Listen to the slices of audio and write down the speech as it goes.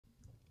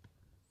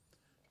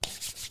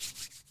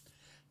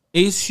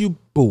It's your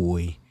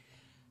boy,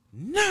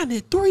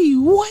 93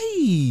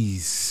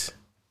 Ways,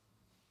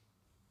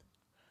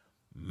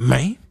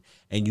 man.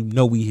 And you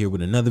know we here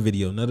with another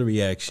video, another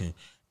reaction.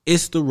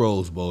 It's the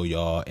Rose Bowl,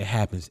 y'all. It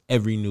happens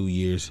every New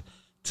Year's.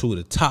 Two of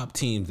the top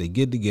teams, they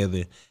get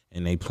together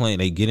and they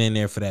get in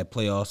there for that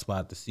playoff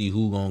spot to see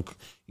who gonna,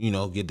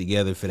 get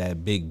together for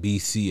that big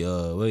BC,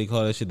 what do you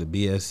call that shit? The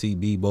BSC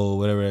B Bowl,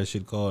 whatever that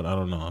shit called. I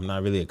don't know. I'm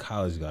not really a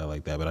college guy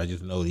like that, but I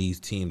just know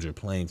these teams are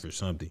playing for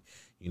something.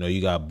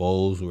 You got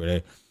bowls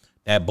where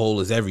that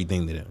bowl is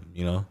everything to them,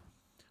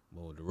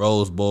 Well, the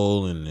Rose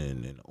Bowl and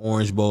the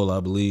Orange Bowl, I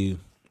believe,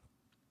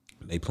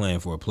 they playing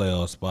for a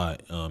playoff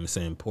spot. It's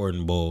an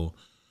important bowl.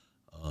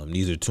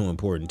 These are two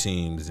important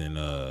teams, and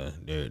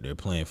they're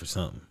playing for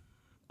something.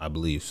 I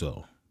believe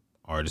so.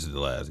 Or this is the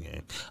last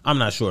game. I'm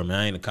not sure, man.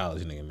 I ain't a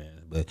college nigga,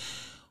 man. But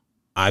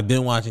I've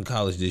been watching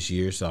college this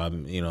year, so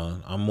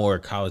I'm more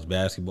college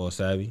basketball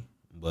savvy.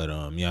 But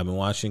yeah, I've been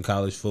watching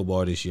college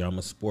football this year. I'm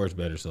a sports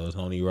bettor, so it's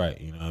only right.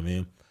 You know what I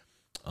mean?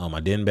 I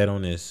didn't bet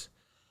on this,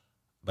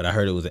 but I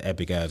heard it was an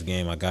epic ass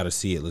game. I gotta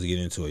see it. Let's get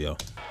into it, y'all.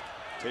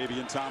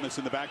 Tavian Thomas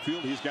in the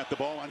backfield. He's got the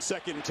ball on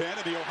 2nd and 10.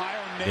 And the Ohio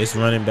this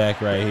running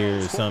back right here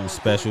is something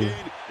special.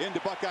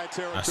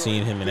 I've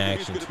seen him in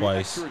action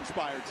twice. He's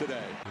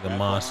a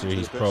monster.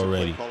 He's pro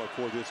ready.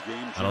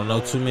 I don't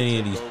know too many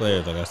of these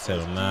players. Like I said,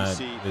 I'm not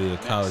really a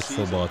college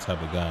football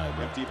type of guy.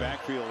 But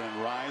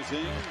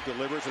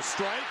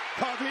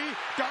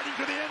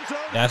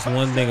that's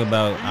one thing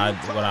about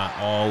what I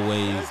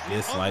always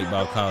dislike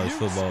about college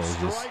football is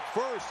just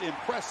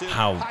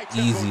how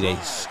easy they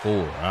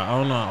score. I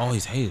don't know. I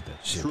always hated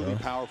that shit, bro.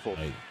 Like,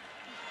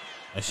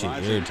 that shit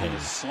irritating.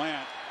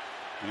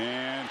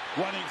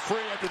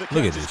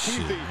 Look at this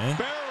shit, man.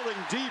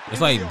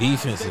 It's like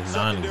defense is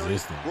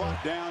non-existent, bro.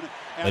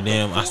 But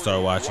then I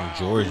started watching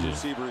Georgia.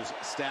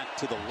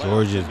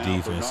 Georgia's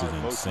defense is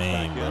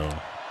insane, bro.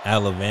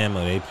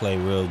 Alabama, they play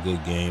real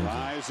good games.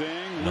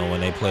 And,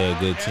 when they play a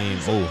good team.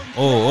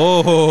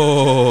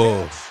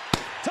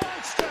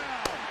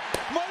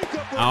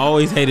 I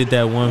always hated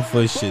that 1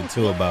 foot shit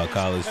too about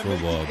college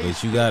football,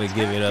 but you gotta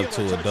give it up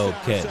to a dope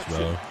catch,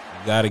 bro. You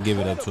gotta give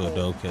it up to a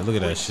dope catch. Look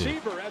at that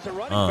shit.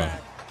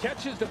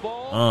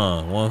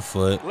 1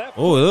 foot.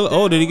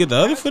 Oh, did he get the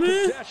other foot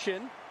in?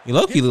 He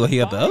low-key look like he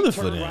got the other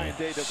foot in.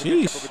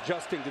 Sheesh.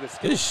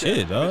 Good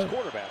shit, dog.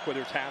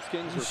 Good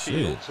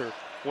shit.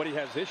 What he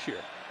has this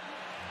year.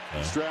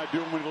 Stroud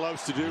doing what he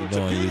loves to do.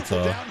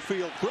 Utah.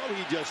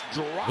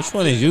 Which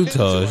one is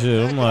Utah?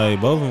 Shit, I'm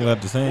like, both of them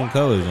got the same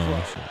colors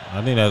on. Shit.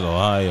 I think that's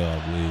Ohio, I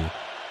believe.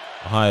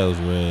 Ohio's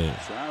red.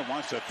 Stroud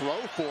wants to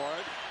throw for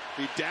it.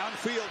 He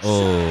downfield.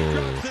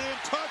 Oh.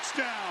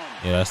 Touchdown.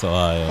 Yeah, that's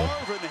Ohio.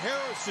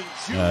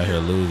 Out here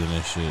losing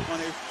this shit. On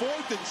a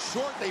 4th and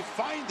short, they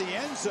find the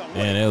end zone.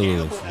 Man, they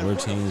lose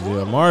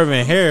 14-0.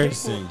 Marvin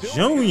Harrison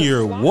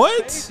Jr.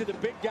 What?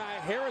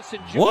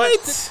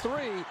 What?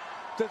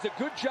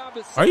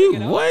 Are you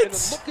what?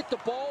 Is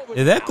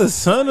that the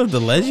son of the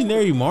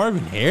legendary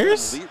Marvin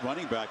Harris?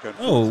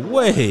 Oh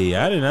way!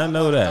 I did not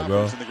know that,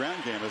 bro.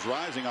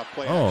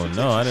 Oh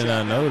no, I did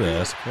not know that.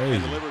 That's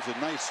crazy.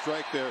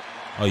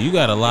 Oh, you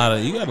got a lot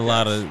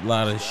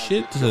of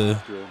shit to.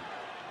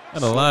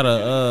 Got a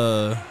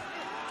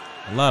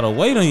lot of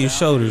weight on your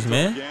shoulders,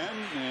 man.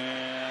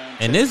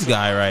 And this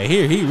guy right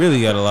here, he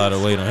really got a lot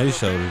of weight on his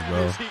shoulders,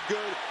 bro.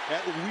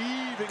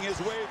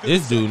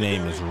 This dude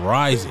name is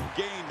Rising.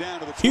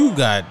 You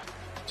got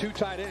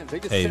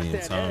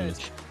Tavian Thomas.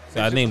 See,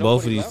 I think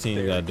both of these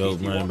teams got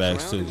dope running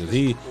backs too. Cause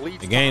the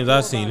games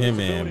I seen him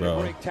in,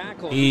 bro,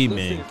 he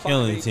been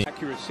killing teams.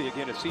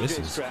 This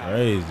is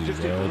crazy,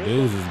 bro.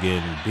 Dudes is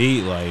getting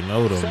beat like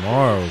no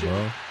tomorrow,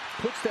 bro.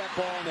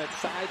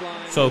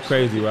 So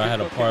crazy, bro. I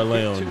had a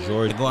parlay on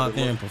Georgia. Go out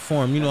there and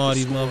perform. You know all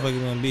these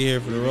motherfuckers gonna be here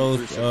for the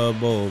Rose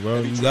Bowl, bro.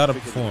 You gotta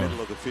perform.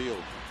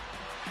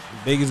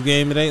 Biggest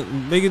game of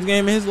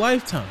his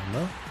lifetime,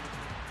 bro.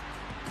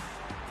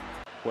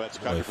 Well, it's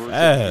controversial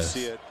to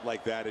see it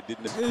like that. It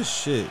didn't. This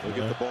shit, They'll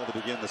get the ball to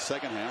begin the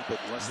 2nd half, but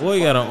boy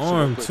got an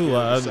arm too.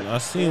 I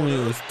seen when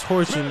he was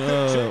torching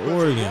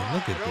Oregon.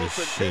 Look at this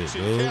shit,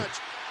 dude.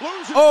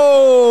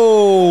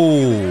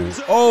 Oh,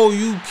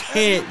 you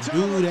can't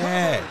do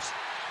that.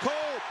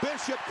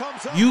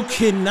 You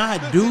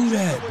cannot do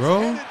that,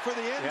 bro.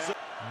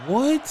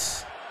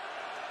 What?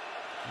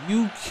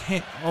 You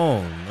can't.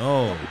 Oh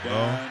no,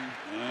 bro.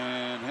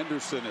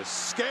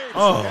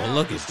 Oh,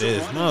 look at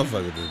this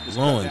motherfucker just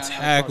blowing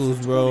tackles,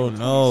 bro.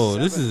 No,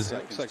 this is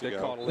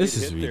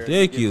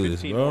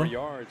ridiculous, bro.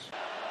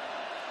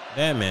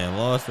 That man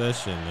lost that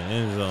shit in the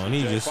end zone.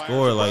 He just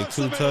scored like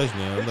 2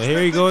 touchdowns. But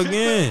here he go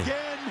again.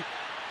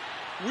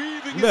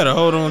 You better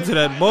hold on to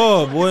that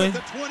ball, boy.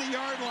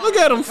 Look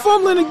at him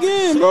fumbling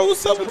again, bro.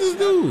 What's up with this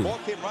dude?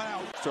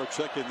 What's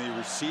up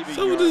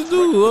with this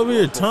dude over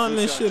here taunting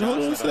this shit?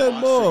 Hold on to that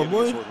ball,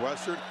 boy.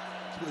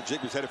 The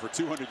jig was headed for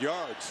 200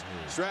 yards.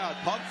 Stroud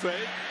pump fake.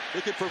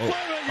 Looking for pick.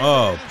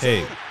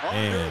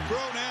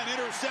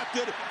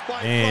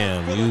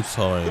 Damn,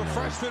 Utah ain't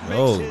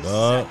no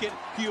dog.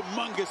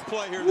 Humongous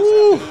play here.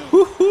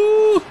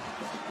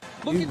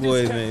 You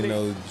boys ain't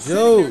no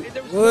joke.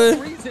 What?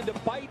 No reason to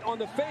bite on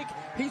the fake.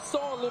 He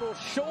saw a little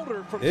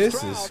shoulder from This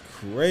Stroud. is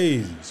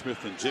crazy.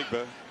 Smith and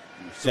Jigba.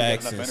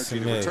 Jackson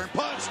Smith.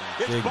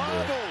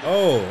 Jigba.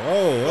 Oh.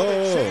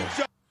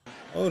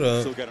 Hold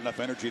up. Still got enough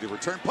energy to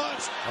return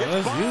punch.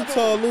 That's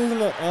Utah losing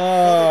the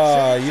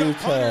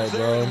Utah,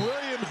 bro.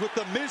 Williams with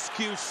the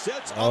miscue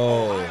sets up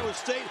Oh. Ohio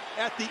State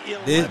at the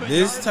 11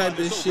 This yard type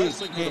line. of Still shit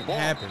wrestling for can't the ball.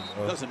 happen,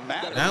 bro. Doesn't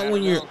matter. Not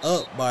when you're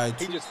up by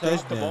He 2 just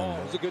dropped the ball. It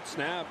touchdowns. was a good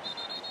snap.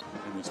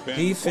 And it's been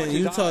Defense,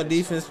 Utah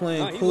defense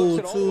playing cool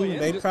too.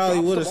 They probably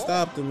would have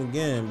stopped them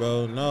again,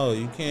 bro. No,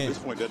 you At can't. this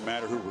point, doesn't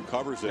matter who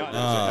recovers it. It's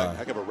Nah. a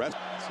heck of a rest.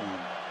 So,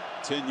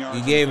 10 yards.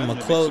 You gave him a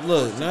and close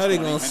look. makes it Now they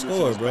 14-20. gonna score,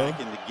 Henderson's bro. Back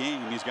in the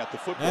game. He's got the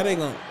football. Now they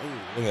gonna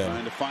look at Trying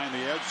him. to find the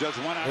edge. Just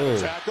one out of the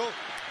tackle.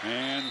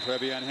 And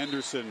Trevion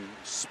Henderson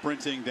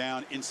sprinting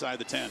down inside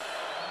the 10.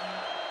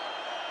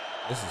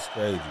 This is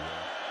crazy,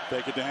 bro.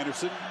 Take it to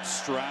Henderson.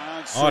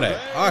 Stroud. All that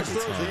pocket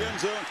throws the time. end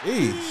zone.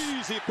 Jeez.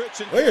 Easy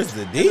pitch and Where's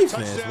the and a defense,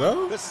 touchdown.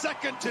 bro? The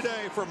second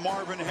today for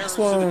Marvin Harrison. That's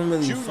why I don't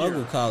really Jr. fuck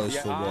with college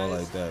Yeah, football eyes,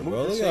 like that, move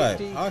bro. the Look at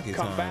safety, that pocket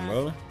come time, back,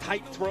 bro.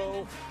 Tight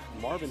throw.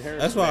 Marvin Harrison.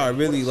 That's why I man,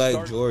 really what a like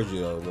start Georgia,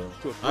 though, bro.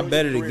 to a I brilliant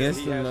betted career against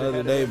he them has the other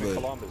ahead day, of him in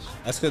but Columbus.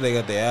 that's because they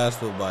got their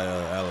ass whooped by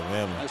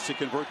Alabama. Has to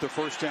convert the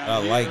first down. I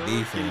like here.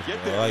 defense, Can he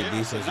get bro. there? I like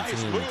Yes, a defensive nice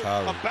teams in move.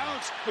 college. A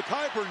bounce.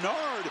 Mekhi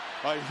Bernard.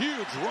 A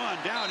huge run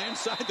down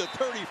inside the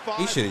 35.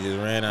 He should have just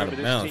ran out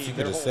of bounds. He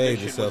could have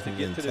saved himself from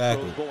getting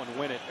tackled. And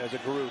win it as a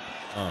group.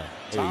 There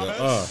we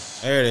go.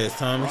 There it is,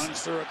 Thomas.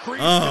 Runs through a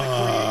crease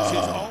and creates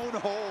his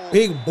own hole.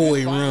 Big boy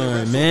And finally run,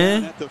 wrestled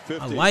man. down at the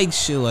 50. I like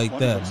shit like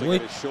that, Looks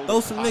like boy. a shoulder Throw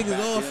some pop niggas back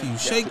off in. you.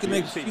 Shake the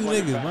next few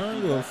niggas, man.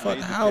 You give a fuck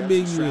Made the how catch. big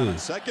you Stroud on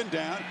is. second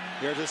down.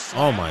 Here's a Oh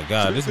snap. my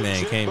God, this To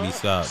man can't be Jigba.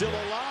 stopped, Still bro.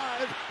 alive.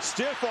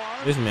 Stiff arm.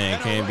 This man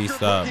And a can't be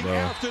stopped, record-breaking bro.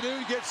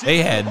 afternoon gets They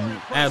him had for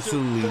impressive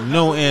absolutely for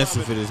no Allen answer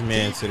Robinson. for this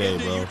man Deep today,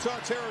 into bro. Utah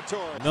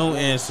territory. No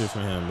answer for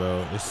him,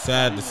 bro. It's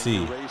sad to see.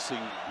 Racing,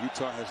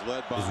 Utah has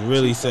led by It's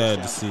really 2 sad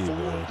to touchdowns see, 4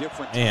 bro.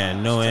 different They had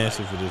times no tonight.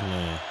 answer for this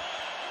man.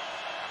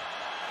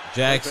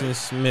 Jackson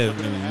Smith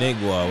and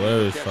Nigwa,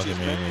 whatever his fucking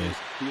name is.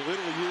 He literally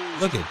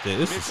used Look at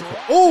this. This is Mitchell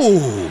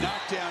oh,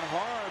 knocked down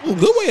hard. ooh,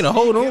 good way to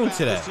hold on This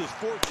to that. is his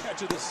 4th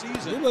catch of the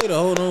season. Good way to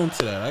hold on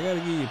to that. I gotta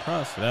give you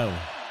props for that one.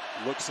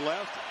 Looks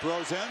left,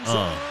 throws end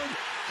zone.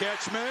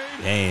 Catch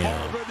made.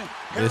 Damn. Marvin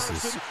This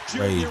is Harrison Jr.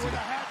 crazy. with a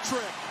hat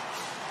trick.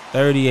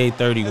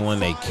 38-31,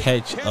 they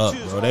catch up,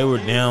 bro. They were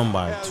down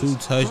by 2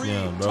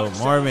 touchdowns, bro.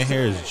 Marvin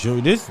Harris Jr.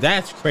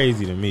 That's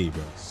crazy to me,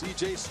 bro.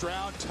 CJ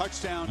Stroud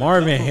touchdown.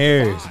 Marvin number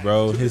Harris, 5.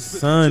 bro. His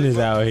son is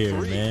out here,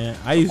 3. man.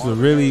 I used to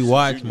really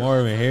watch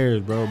Marvin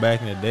Harris, bro,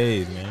 back in the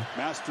days, man.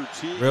 Master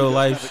T. Real who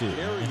life doesn't have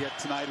a shit, carry man. yet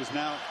tonight is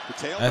now the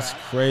tailback. That's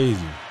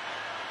crazy.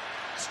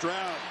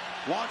 Stroud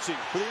launching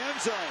for the end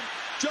zone.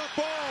 Jump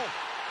ball.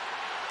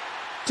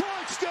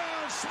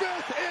 Touchdown,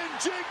 Smith and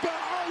Jigba.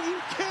 Are you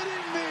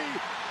kidding me?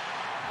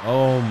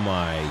 Oh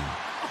my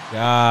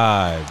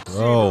God,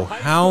 bro.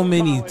 How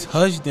many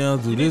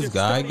touchdowns do this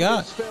guy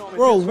got?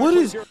 Bro,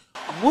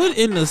 what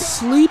in the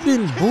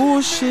sleeping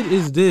bullshit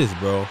is this,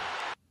 bro?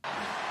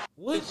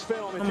 What?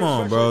 Come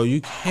on, bro.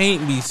 You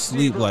can't be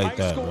sleep like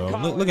that, bro.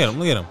 Look at him.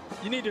 Look at him.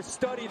 You need to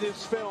study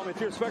this film,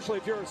 especially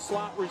if you're a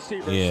slot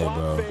receiver. Yeah, slot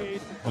bro.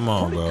 Fade. Come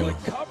on, bro. Good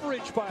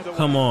coverage, by the way.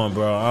 Come on,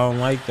 bro. I don't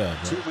like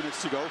that, 2 bro.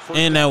 minutes to go.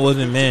 And that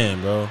wasn't man,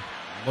 bro.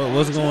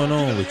 What's going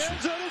on with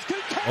you?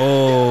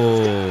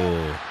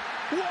 Oh,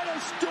 What a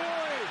story.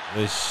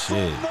 this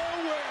shit. From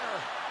nowhere.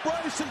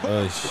 Bryson Oh,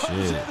 Burns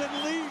comes shit. in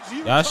and leads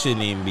Utah Y'all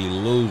shouldn't even be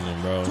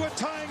losing, bro. to a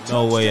tying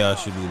No way y'all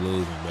touchdown. should be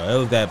losing, bro. It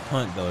was that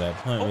punt, though. That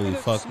punt really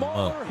fucked him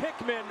up.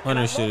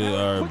 Punter should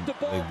have,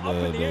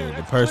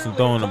 the person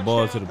throwing the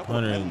ball to the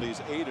punter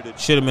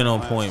should have been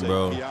on point,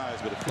 bro.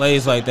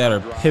 Plays like that are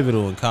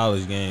pivotal in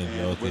college games,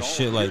 bro, because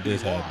shit like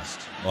this happens.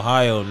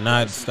 Ohio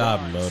not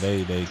stopping, bro.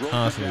 They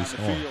constantly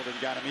scoring.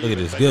 Look at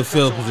this. Good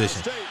field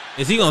position.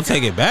 Is he going to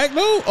take it back,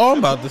 though? Oh, I'm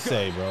about to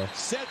say, bro.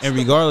 And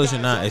regardless or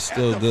not, it's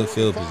still good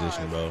field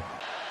position, bro.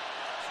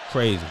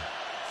 Crazy.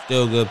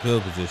 Still good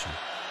field position.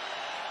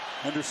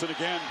 Henderson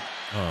again.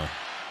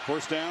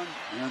 First down,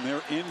 and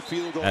they're in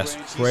field goal That's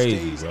range. crazy,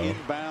 He stays bro.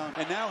 inbound,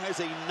 and now has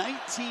a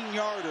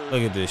 19-yarder.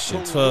 Look at this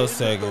shit. to 12 win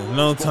seconds. the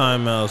No Rose Bowl.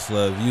 timeouts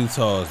left.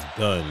 Utah's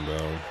done,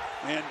 bro.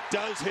 And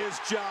does his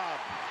job.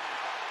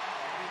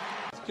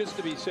 Just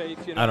to be safe,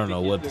 I don't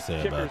know what to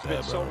say about kicker's been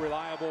that, so bro.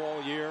 reliable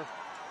all year.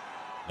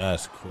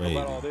 That's How crazy.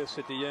 about all this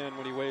at the end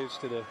when he waves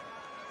to the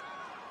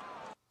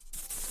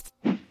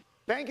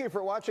Thank you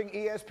for watching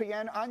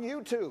ESPN on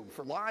YouTube.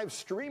 For live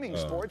streaming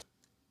sports.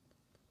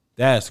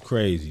 That's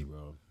crazy,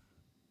 bro.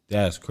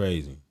 That's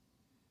crazy.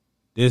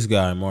 This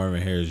guy,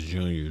 Marvin Harris Jr.,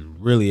 is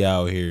really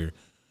out here.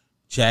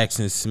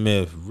 Jackson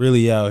Smith,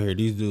 really out here.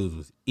 These dudes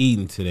was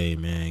eating today,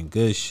 man.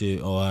 Good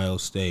shit, Ohio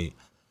State,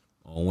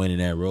 on winning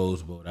that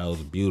Rose Bowl. That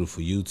was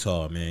beautiful.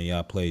 Utah, man,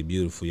 y'all played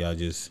beautiful. Y'all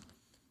just,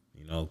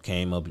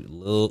 came up a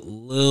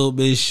little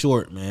bit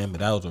short, man.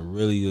 But that was a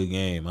really good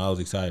game. I was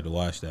excited to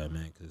watch that,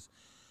 man, because,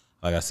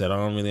 like I said,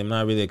 I'm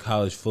not really a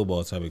college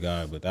football type of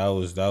guy, but that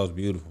was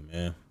beautiful,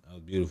 man. That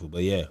was beautiful.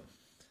 But yeah,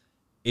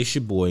 It's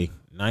your boy,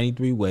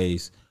 93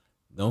 Ways.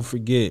 Don't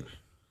forget,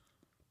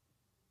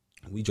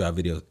 we drop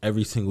videos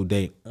every single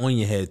day on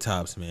your head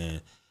tops,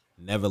 man.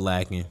 Never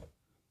lacking.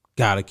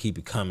 Gotta keep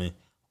it coming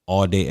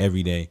all day,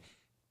 every day.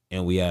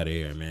 And we out of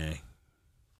here, man.